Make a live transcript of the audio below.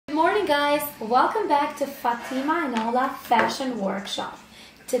morning, guys. Welcome back to Fatima and Ola Fashion Workshop.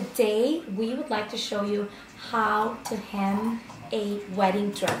 Today we would like to show you how to hem a wedding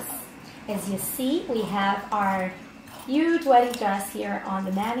dress. As you see, we have our huge wedding dress here on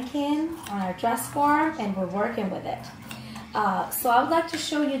the mannequin, on our dress form, and we're working with it. So I would like to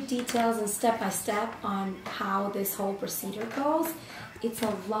show you details and step-by-step on how this whole procedure goes. It's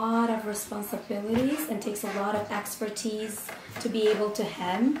a lot of responsibilities and takes a lot of expertise to be able to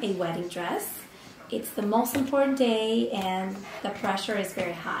hem a wedding dress. It's the most important day and the pressure is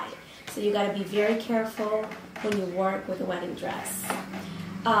very high. So you got to be very careful when you work with a wedding dress.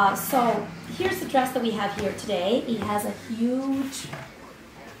 So here's the dress that we have here today. It has a huge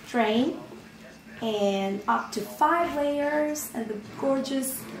train and up to 5 layers and the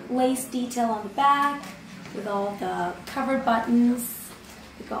gorgeous lace detail on the back with all the covered buttons.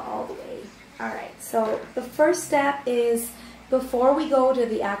 We go all the way. Alright, so the first step is, before we go to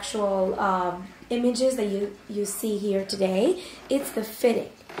the actual images that you see here today, it's the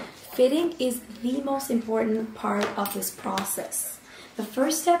fitting. Fitting is the most important part of this process. The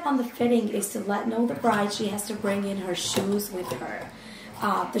first step on the fitting is to let know the bride she has to bring in her shoes with her.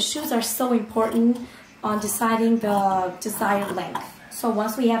 The shoes are so important on deciding the desired length. So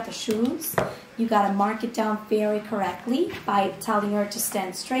once we have the shoes, you got to mark it down very correctly by telling her to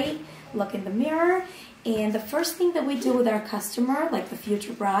stand straight, look in the mirror, and the first thing that we do with our customer, like the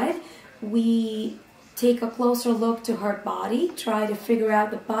future bride, we take a closer look to her body, try to figure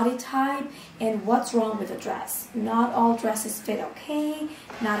out the body type and what's wrong with the dress. Not all dresses fit okay,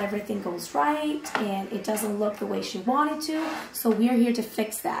 not everything goes right, and it doesn't look the way she wanted to, so we're here to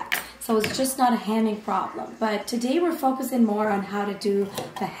fix that. So it's just not a hemming problem, but today we're focusing more on how to do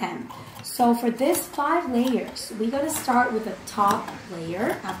the hem. So for this 5 layers, we're going to start with the top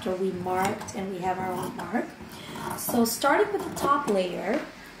layer after we marked and we have our own mark. So starting with the top layer,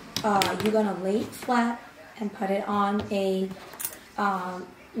 you're going to lay it flat and put it on a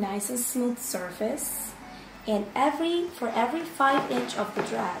nice and smooth surface. And for every 5 inch of the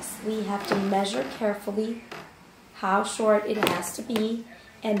dress, we have to measure carefully how short it has to be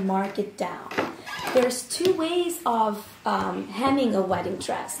and mark it down. There's 2 ways of hemming a wedding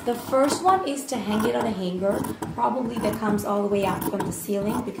dress. The first one is to hang it on a hanger, probably that comes all the way out from the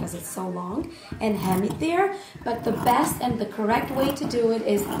ceiling because it's so long, and hem it there. But the best and the correct way to do it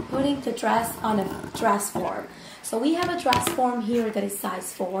is putting the dress on a dress form. So we have a dress form here that is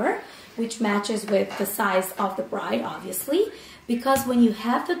size 4, which matches with the size of the bride, obviously, because when you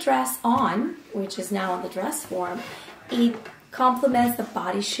have the dress on, which is now on the dress form, it complements the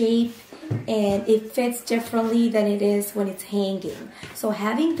body shape and it fits differently than it is when it's hanging. So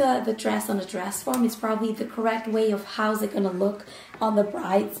having the dress on a dress form is probably the correct way of how's it going to look on the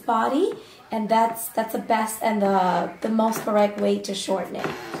bride's body, and that's the best and the most correct way to shorten it.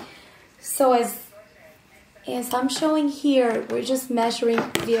 So as I'm showing here, we're just measuring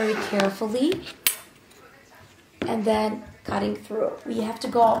very carefully and then cutting through. We have to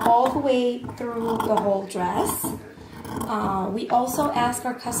go all the way through the whole dress. We also ask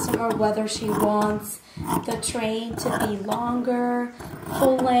our customer whether she wants the train to be longer,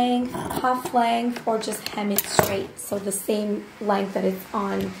 full length, half length, or just hem it straight, so the same length that it's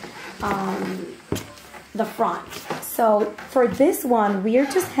on the front. So for this one, we are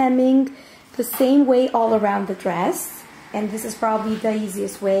just hemming the same way all around the dress, and this is probably the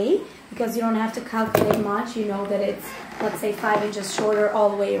easiest way because you don't have to calculate much. You know that it's, let's say, 5 inches shorter all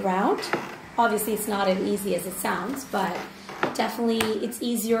the way around. Obviously, it's not as easy as it sounds, but definitely it's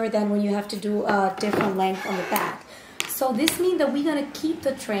easier than when you have to do a different length on the back. So this means that we're going to keep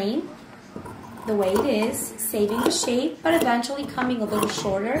the train the way it is, saving the shape, but eventually coming a little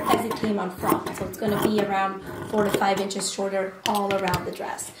shorter as it came on front. So it's going to be around 4 to 5 inches shorter all around the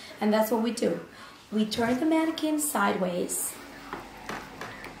dress. And that's what we do. We turn the mannequin sideways,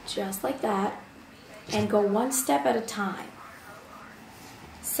 just like that, and go one step at a time.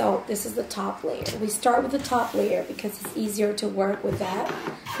 So this is the top layer. We start with the top layer because it's easier to work with that.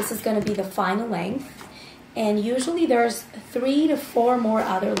 This is going to be the final length. And usually there's 3 to 4 more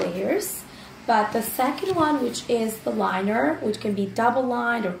other layers. But the second one, which is the liner, which can be double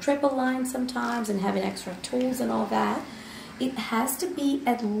lined or triple lined sometimes and having extra tools and all that, it has to be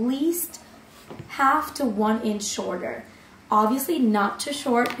at least half to 1 inch shorter. Obviously not too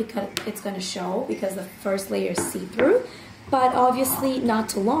short because it's going to show because the first layer is see-through. But obviously not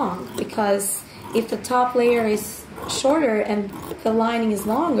too long, because if the top layer is shorter and the lining is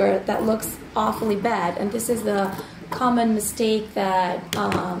longer, that looks awfully bad. And this is the common mistake that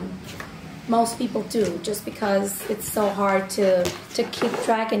most people do, just because it's so hard to keep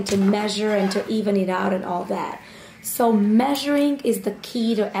track and to measure and to even it out and all that. So measuring is the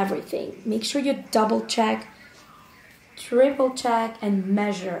key to everything. Make sure you double check, triple check, and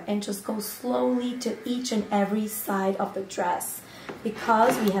measure, and just go slowly to each and every side of the dress,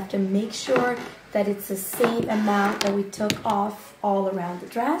 because we have to make sure that it's the same amount that we took off all around the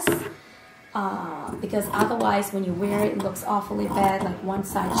dress, because otherwise when you wear it, it looks awfully bad, like one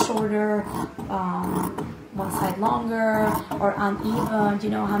side shorter, one side longer, or uneven. You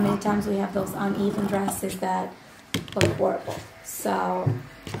know how many times we have those uneven dresses that look horrible. So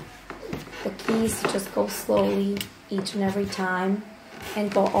the key is to just go slowly each and every time and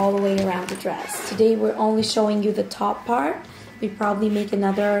go all the way around the dress. Today we're only showing you the top part. We probably make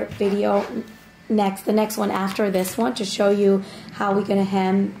another video the next one after this one, to show you how we're gonna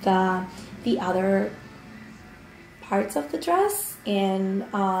hem the other parts of the dress, and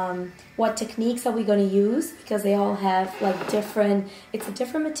what techniques are we going to use, because they all have like different, it's a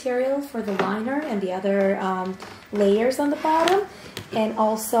different material for the liner and the other layers on the bottom, and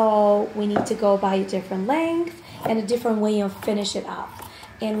also we need to go by a different length and a different way of finish it up.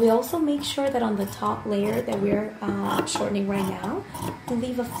 And we also make sure that on the top layer that we're shortening right now, we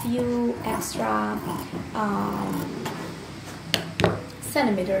leave a few extra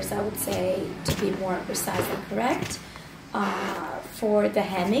centimeters, I would say, to be more precise and correct, for the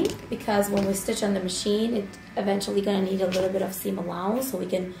hemming, because when we stitch on the machine, it's eventually going to need a little bit of seam allowance, so we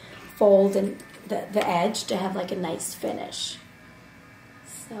can fold the edge to have like a nice finish.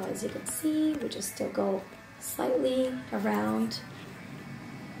 So as you can see, we just still go slightly around,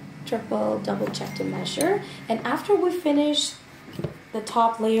 triple, double check to measure, and after we finish the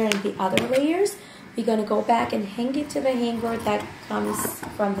top layer and the other layers, we're going to go back and hang it to the hanger that comes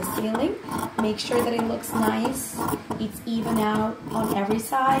from the ceiling. Make sure that it looks nice, it's even out on every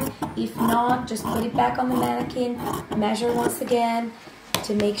side. If not, just put it back on the mannequin, measure once again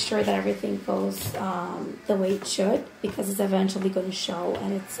to make sure that everything goes the way it should, because it's eventually going to show,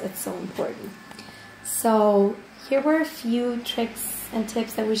 and it's so important. So here were a few tricks and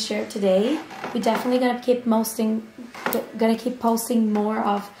tips that we shared today. We're definitely going to keep posting more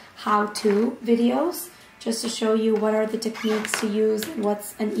of how-to videos, just to show you what are the techniques to use and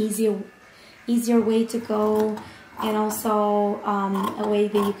what's an easier way to go, and also a way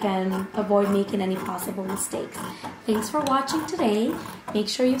that you can avoid making any possible mistakes. Thanks for watching today. Make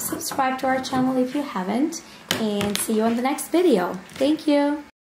sure you subscribe to our channel if you haven't, and see you in the next video. Thank you.